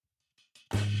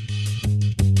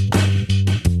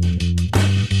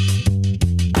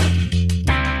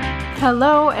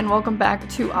Hello and welcome back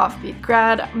to Offbeat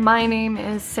Grad. My name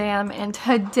is Sam and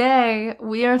today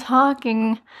we are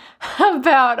talking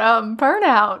about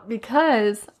burnout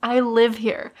because I live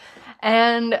here.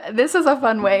 And this is a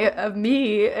fun way of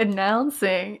me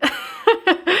announcing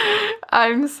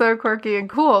I'm so quirky and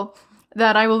cool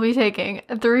that I will be taking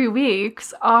 3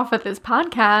 weeks off of this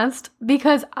podcast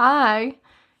because I,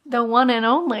 the one and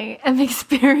only, am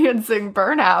experiencing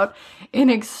burnout in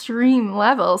extreme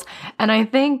levels. And I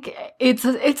think it's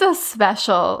a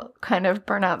special kind of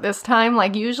burnout this time.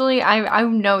 Like usually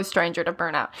I'm no stranger to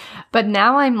burnout, but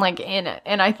now I'm like in it.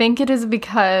 And I think it is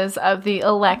because of the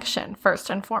election, first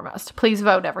and foremost. Please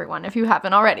vote, everyone, if you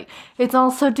haven't already. It's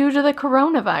also due to the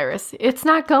coronavirus. It's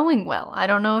not going well. I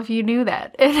don't know if you knew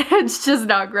that. It's just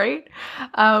not great.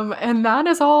 And that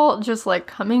is all just like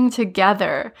coming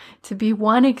together to be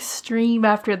one extreme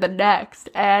after the next.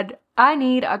 And I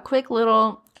need a quick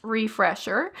little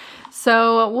refresher.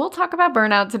 So we'll talk about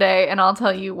burnout today, and I'll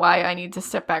tell you why I need to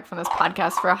step back from this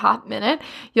podcast for a hot minute.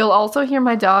 You'll also hear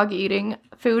my dog eating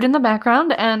food in the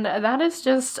background, and that is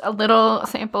just a little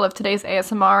sample of today's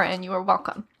ASMR, and you are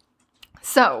welcome.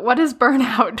 So what is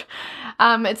burnout?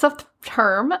 It's a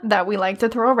term that we like to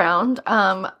throw around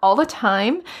all the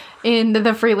time in the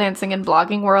freelancing and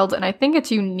blogging world, and I think it's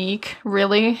unique,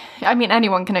 really. I mean,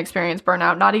 anyone can experience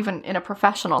burnout, not even in a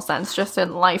professional sense, just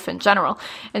in life in general.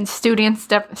 And students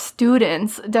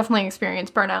definitely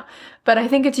experience burnout, but I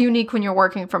think it's unique when you're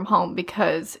working from home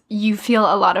because you feel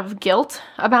a lot of guilt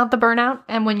about the burnout,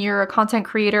 and when you're a content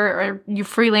creator or you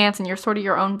freelance and you're sort of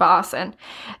your own boss, and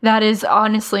that is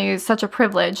honestly such a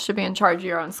privilege to be in charge of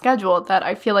your own schedule that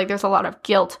I feel like there's a lot of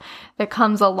guilt that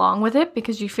comes along with it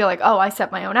because you feel like, oh, I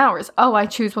set my own hours. Oh, I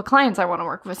choose what clients I want to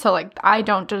work with. So like, I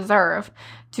don't deserve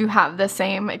to have the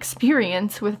same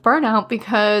experience with burnout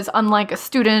because unlike a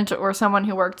student or someone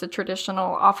who works a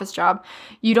traditional office job,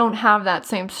 you don't have that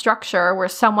same structure where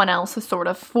someone else is sort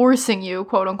of forcing you,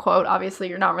 quote unquote. Obviously,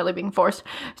 you're not really being forced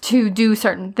to do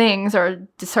certain things or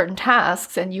certain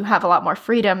tasks, and you have a lot more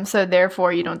freedom. So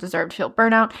therefore, you don't deserve to feel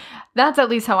burnout. That's at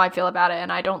least how I feel about it,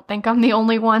 and I don't think I'm the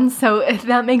only one. So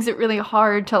that makes it really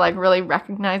hard to like really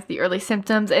recognize the early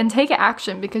symptoms and take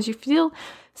action because you feel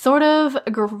sort of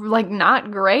like not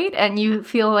great and you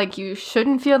feel like you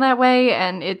shouldn't feel that way,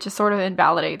 and it just sort of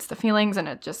invalidates the feelings and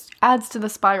it just adds to the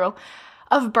spiral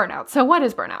of burnout. So what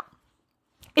is burnout?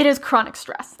 It is chronic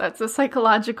stress. That's a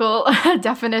psychological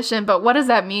definition, but what does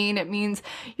that mean? It means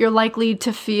you're likely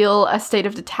to feel a state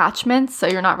of detachment, so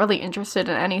you're not really interested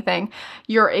in anything.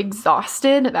 You're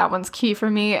exhausted, that one's key for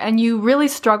me, and you really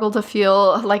struggle to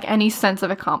feel like any sense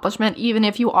of accomplishment, even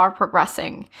if you are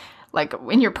progressing, like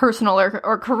in your personal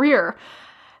or career.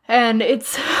 And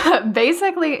it's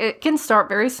basically, it can start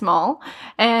very small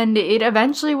and it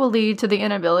eventually will lead to the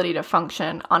inability to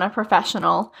function on a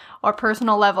professional or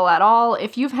personal level at all.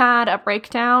 If you've had a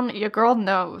breakdown, your girl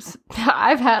knows.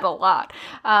 I've had a lot.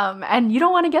 And you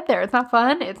don't want to get there. It's not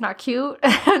fun. It's not cute.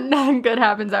 Nothing good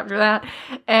happens after that.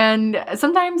 And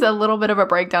sometimes a little bit of a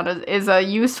breakdown is a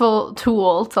useful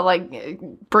tool to like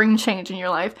bring change in your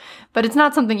life, but it's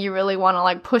not something you really want to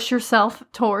like push yourself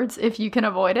towards if you can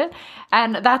avoid it.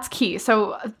 And that's key.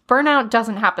 So burnout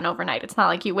doesn't happen overnight. It's not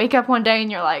like you wake up one day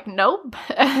and you're like, nope,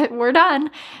 we're done.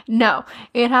 No,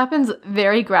 it happens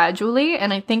very gradually.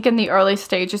 And I think in the early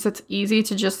stages, it's easy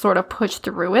to just sort of push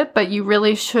through it, but you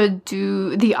really should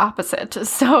do the opposite.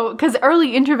 So, because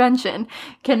early intervention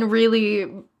can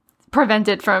really prevent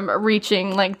it from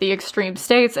reaching like the extreme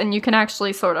states, and you can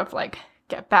actually sort of like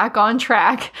get back on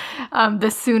track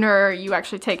the sooner you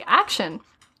actually take action.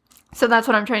 So that's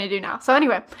what I'm trying to do now. So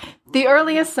anyway, the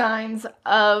earliest signs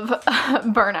of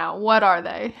burnout, what are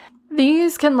they?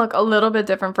 These can look a little bit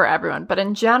different for everyone, but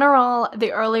in general,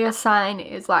 the earliest sign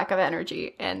is lack of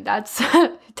energy, and that's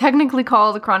technically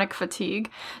called chronic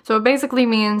fatigue. So it basically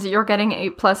means you're getting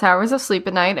 8+ hours of sleep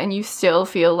a night and you still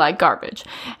feel like garbage.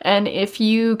 And if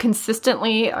you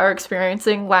consistently are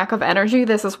experiencing lack of energy,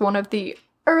 this is one of the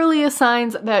earliest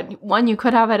signs that, one, you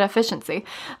could have a deficiency,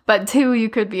 but two, you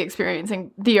could be experiencing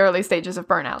the early stages of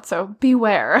burnout. So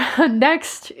beware.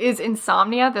 Next is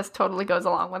insomnia. This totally goes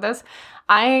along with this.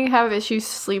 I have issues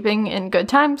sleeping in good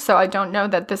time, so I don't know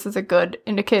that this is a good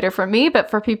indicator for me,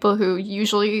 but for people who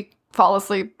usually fall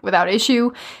asleep without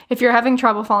issue, if you're having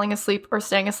trouble falling asleep or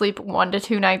staying asleep 1 to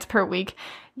 2 nights per week,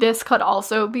 this could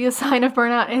also be a sign of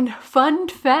burnout. And fun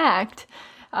fact,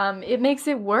 it makes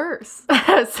it worse.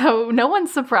 So no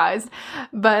one's surprised,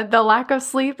 but the lack of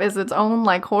sleep is its own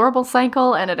like horrible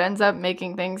cycle, and it ends up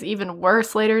making things even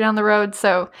worse later down the road.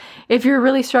 So if you're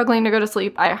really struggling to go to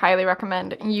sleep, I highly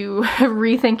recommend you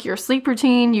rethink your sleep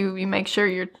routine. You make sure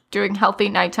you're doing healthy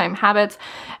nighttime habits,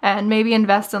 and maybe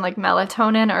invest in like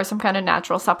melatonin or some kind of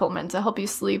natural supplement to help you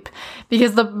sleep,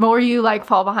 because the more you like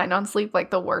fall behind on sleep,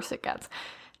 like the worse it gets.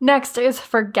 Next is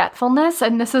forgetfulness,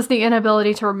 and this is the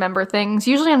inability to remember things,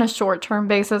 usually on a short-term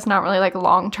basis, not really like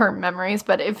long-term memories.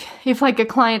 But if like a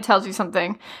client tells you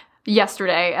something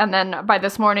yesterday, and then by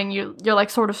this morning you're like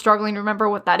sort of struggling to remember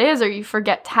what that is, or you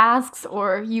forget tasks,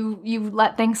 or you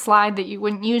let things slide that you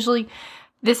wouldn't usually,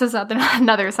 this is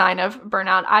another sign of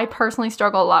burnout. I personally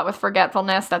struggle a lot with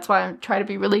forgetfulness. That's why I try to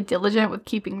be really diligent with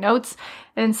keeping notes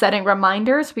and setting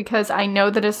reminders, because I know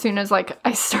that as soon as like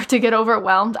I start to get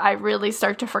overwhelmed, I really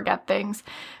start to forget things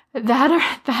that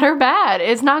are bad.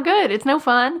 It's not good. It's no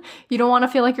fun. You don't want to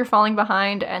feel like you're falling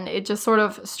behind, and it just sort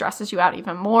of stresses you out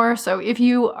even more. So if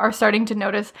you are starting to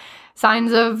notice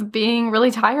signs of being really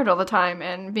tired all the time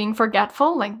and being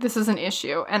forgetful, like this is an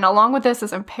issue. And along with this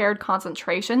is impaired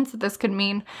concentration. So this could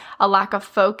mean a lack of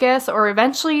focus, or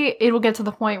eventually it will get to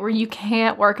the point where you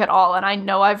can't work at all. And I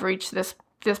know I've reached this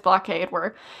blockade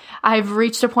where I've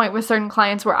reached a point with certain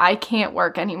clients where I can't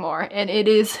work anymore. And it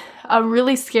is a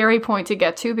really scary point to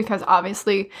get to, because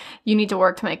obviously you need to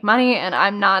work to make money, and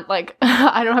I'm not like,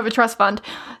 I don't have a trust fund,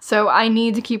 so I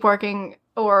need to keep working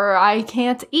or I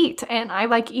can't eat, and I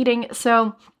like eating.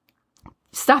 So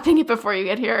stopping it before you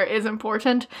get here is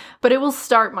important, but it will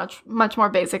start much more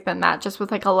basic than that. Just with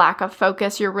like a lack of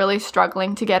focus, you're really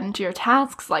struggling to get into your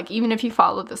tasks, like even if you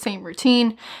follow the same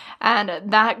routine,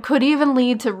 and that could even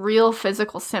lead to real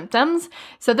physical symptoms.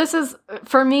 So this is,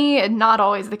 for me, not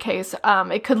always the case.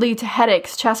 It could lead to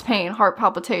headaches, chest pain, heart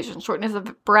palpitations, shortness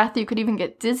of breath. You could even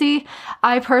get dizzy.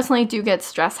 I personally do get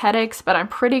stress headaches, but I'm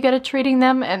pretty good at treating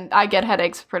them, and I get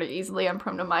headaches pretty easily. I'm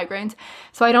prone to migraines,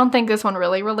 so I don't think this one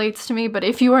really relates to me. But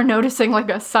if you are noticing like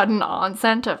a sudden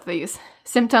onset of these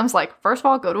symptoms, like first of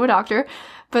all, go to a doctor.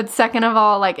 But second of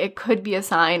all, like it could be a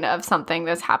sign of something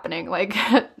that's happening like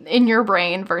in your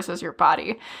brain versus your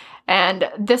body. And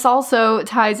this also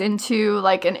ties into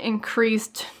like an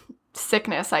increased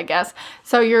sickness, I guess.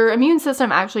 So your immune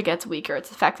system actually gets weaker.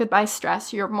 It's affected by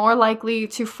stress. You're more likely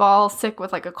to fall sick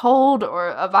with like a cold or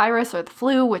a virus or the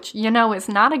flu, which you know is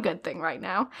not a good thing right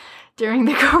now during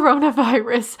the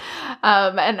coronavirus.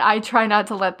 And I try not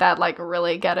to let that like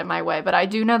really get in my way, but I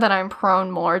do know that I'm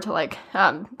prone more to like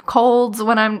colds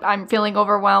when I'm feeling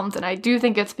overwhelmed. And I do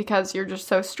think it's because you're just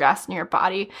so stressed and your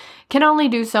body can only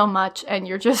do so much, and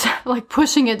you're just like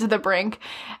pushing it to the brink,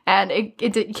 and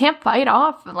it can't fight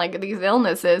off like these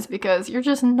illnesses because you're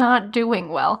just not doing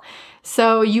well.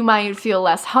 So you might feel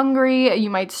less hungry. You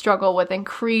might struggle with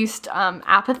increased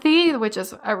apathy, which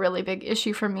is a really big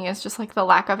issue for me. Is just like the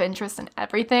lack of interest in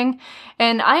everything.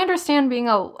 And I understand being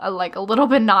a little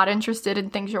bit not interested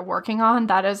in things you're working on.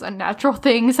 That is a natural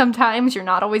thing. Sometimes you're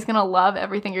not always going to love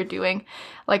everything you're doing,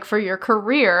 like for your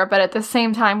career. But at the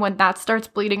same time, when that starts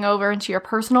bleeding over into your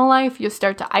personal life, you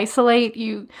start to isolate.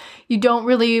 You don't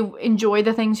really enjoy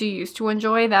the things you used to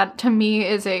enjoy. That to me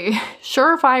is a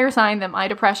surefire sign that my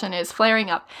depression is flaring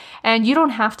up. And you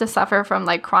don't have to suffer from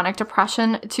like chronic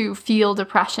depression to feel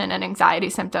depression and anxiety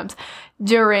symptoms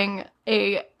during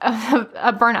a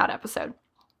burnout episode.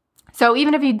 So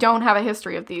even if you don't have a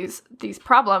history of these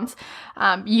problems,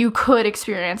 you could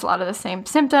experience a lot of the same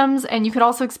symptoms, and you could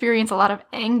also experience a lot of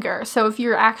anger. So if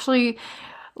you're actually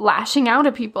lashing out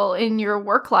at people in your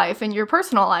work life and your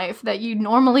personal life that you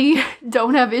normally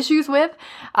don't have issues with,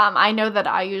 I know that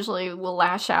I usually will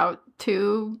lash out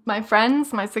to my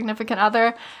friends, my significant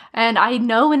other, and I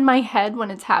know in my head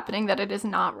when it's happening that it is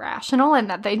not rational and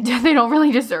that they don't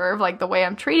really deserve like the way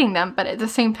I'm treating them, but at the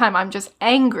same time I'm just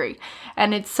angry,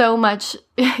 and it's so much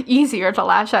easier to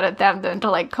lash out at them than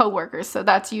to like coworkers. So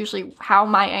that's usually how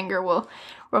my anger will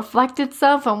reflect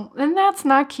itself, and that's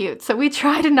not cute. So we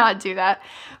try to not do that.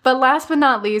 But last but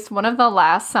not least, one of the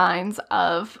last signs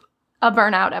of a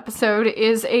burnout episode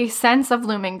is a sense of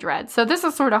looming dread. So this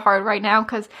is sort of hard right now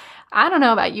because I don't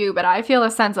know about you, but I feel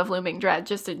a sense of looming dread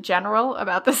just in general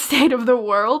about the state of the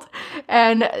world.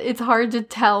 And it's hard to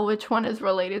tell which one is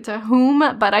related to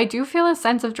whom, but I do feel a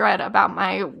sense of dread about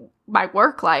my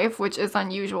work life, which is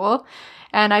unusual.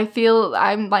 And I feel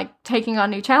I'm like taking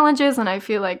on new challenges, and I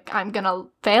feel like I'm going to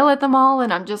fail at them all.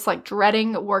 And I'm just like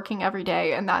dreading working every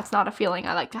day. And that's not a feeling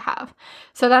I like to have.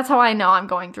 So that's how I know I'm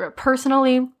going through it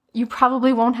personally. You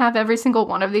probably won't have every single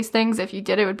one of these things. If you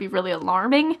did, it would be really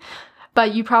alarming.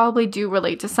 But you probably do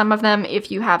relate to some of them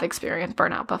if you have experienced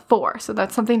burnout before. So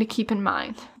that's something to keep in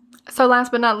mind. So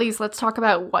last but not least, let's talk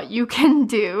about what you can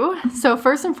do. So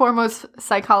first and foremost,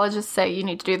 psychologists say you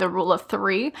need to do the rule of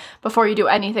 3 before you do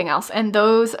anything else. And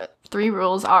those 3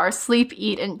 rules are sleep,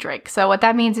 eat, and drink. So what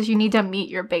that means is you need to meet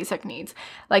your basic needs.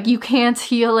 Like you can't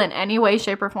heal in any way,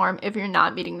 shape, or form if you're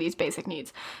not meeting these basic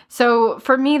needs. So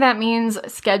for me, that means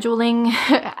scheduling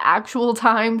actual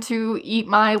time to eat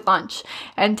my lunch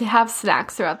and to have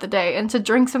snacks throughout the day and to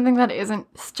drink something that isn't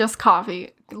just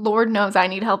coffee. Lord knows I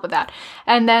need help with that.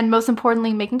 And then most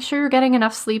importantly, making sure you're getting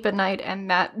enough sleep at night. And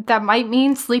that might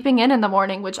mean sleeping in the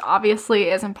morning, which obviously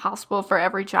isn't possible for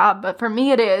every job. But for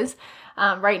me, it is.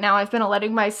 Right now, I've been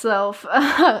letting myself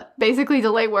basically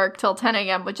delay work till 10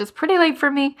 a.m., which is pretty late for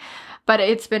me. But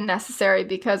it's been necessary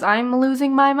because I'm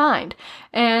losing my mind.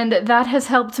 And that has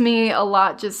helped me a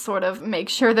lot, just sort of make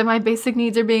sure that my basic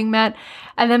needs are being met.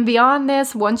 And then beyond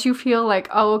this, once you feel like,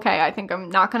 oh, okay, I think I'm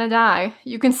not going to die,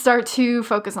 you can start to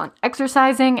focus on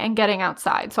exercising and getting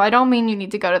outside. So I don't mean you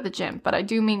need to go to the gym, but I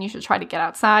do mean you should try to get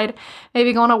outside,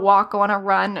 maybe go on a walk, go on a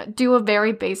run, do a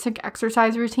very basic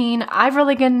exercise routine. I've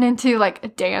really gotten into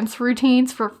like dance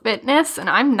routines for fitness, and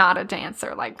I'm not a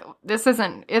dancer. Like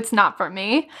it's not for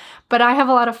me, but I have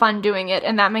a lot of fun doing it,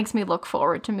 and that makes me look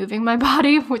forward to moving my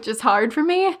body, which is hard for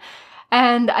me.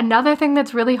 And another thing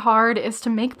that's really hard is to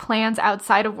make plans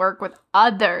outside of work with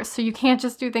others. So you can't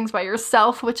just do things by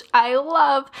yourself, which I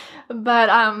love, but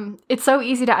it's so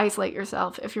easy to isolate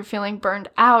yourself if you're feeling burned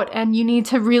out, and you need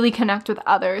to really connect with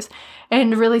others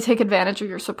and really take advantage of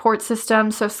your support system.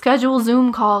 So schedule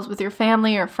Zoom calls with your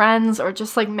family or friends, or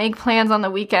just like make plans on the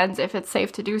weekends if it's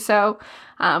safe to do so,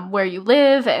 where you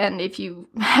live. And if you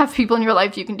have people in your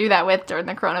life you can do that with during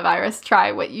the coronavirus,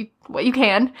 try what you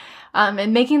can.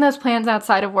 And making those plans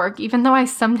outside of work, even though I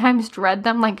sometimes dread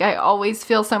them, like I always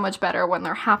feel so much better when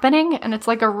they're happening, and it's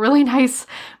like a really nice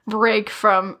break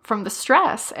from the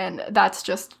stress, and that's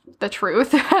just the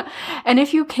truth. And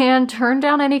if you can, turn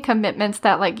down any commitments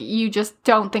that like you just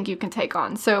don't think you can take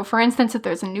on. So for instance, if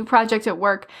there's a new project at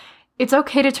work, it's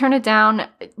okay to turn it down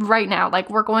right now. Like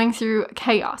we're going through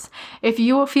chaos. If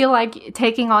you feel like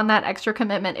taking on that extra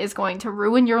commitment is going to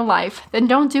ruin your life, then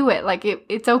don't do it. Like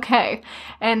it's okay.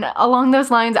 And along those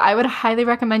lines, I would highly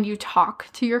recommend you talk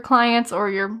to your clients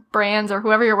or your brands or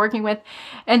whoever you're working with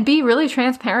and be really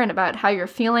transparent about how you're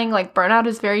feeling. Like burnout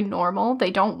is very normal.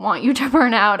 They don't want you to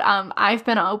burn out. I've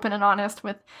been open and honest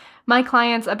with my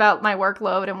clients about my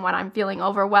workload and when I'm feeling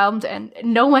overwhelmed, and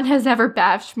no one has ever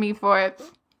bashed me for it.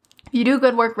 You do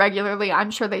good work regularly,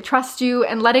 I'm sure they trust you,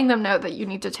 and letting them know that you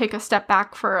need to take a step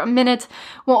back for a minute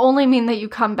will only mean that you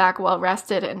come back well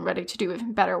rested and ready to do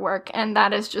even better work, and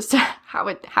that is just how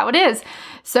it is.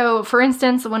 So for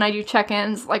instance, when I do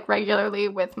check-ins like regularly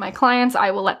with my clients,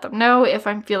 I will let them know if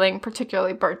I'm feeling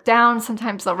particularly burnt down.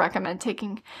 Sometimes they'll recommend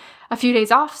taking a few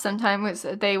days off. Sometimes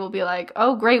they will be like,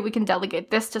 oh great, we can delegate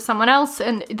this to someone else,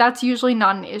 and that's usually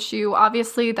not an issue.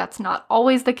 Obviously, that's not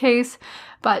always the case,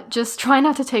 but just try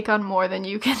not to take on more than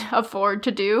you can afford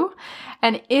to do.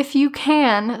 And if you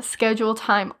can, schedule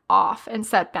time off and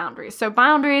set boundaries. So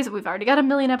boundaries, we've already got a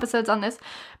million episodes on this,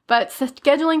 but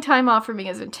scheduling time off for me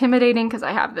is intimidating because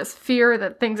I have this fear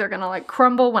that things are going to like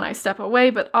crumble when I step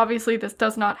away, but obviously this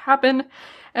does not happen.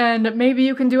 And maybe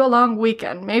you can do a long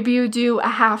weekend. Maybe you do a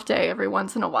half day every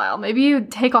once in a while. Maybe you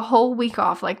take a whole week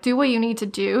off. Like do what you need to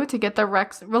do to get the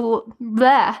rest and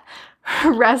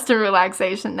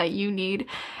relaxation that you need.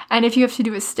 And if you have to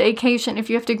do a staycation, if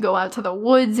you have to go out to the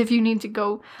woods, if you need to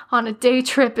go on a day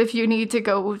trip, if you need to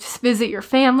go visit your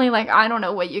family, like I don't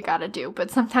know what you gotta do,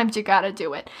 but sometimes you gotta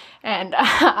do it. And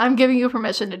I'm giving you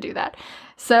permission to do that.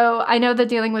 So I know that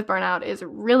dealing with burnout is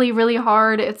really, really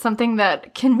hard. It's something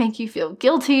that can make you feel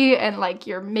guilty and like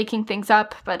you're making things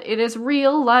up, but it is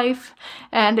real life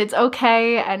and it's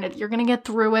okay, and you're gonna get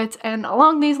through it. And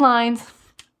along these lines,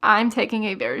 I'm taking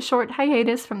a very short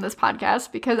hiatus from this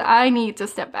podcast because I need to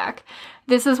step back.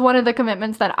 This is one of the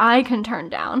commitments that I can turn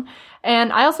down.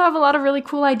 And I also have a lot of really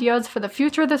cool ideas for the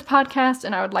future of this podcast,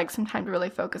 and I would like some time to really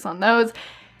focus on those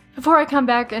before I come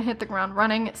back and hit the ground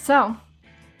running. So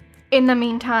in the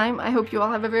meantime, I hope you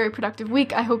all have a very productive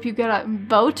week. I hope you get out and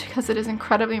vote because it is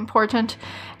incredibly important.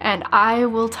 And I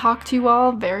will talk to you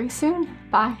all very soon.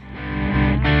 Bye.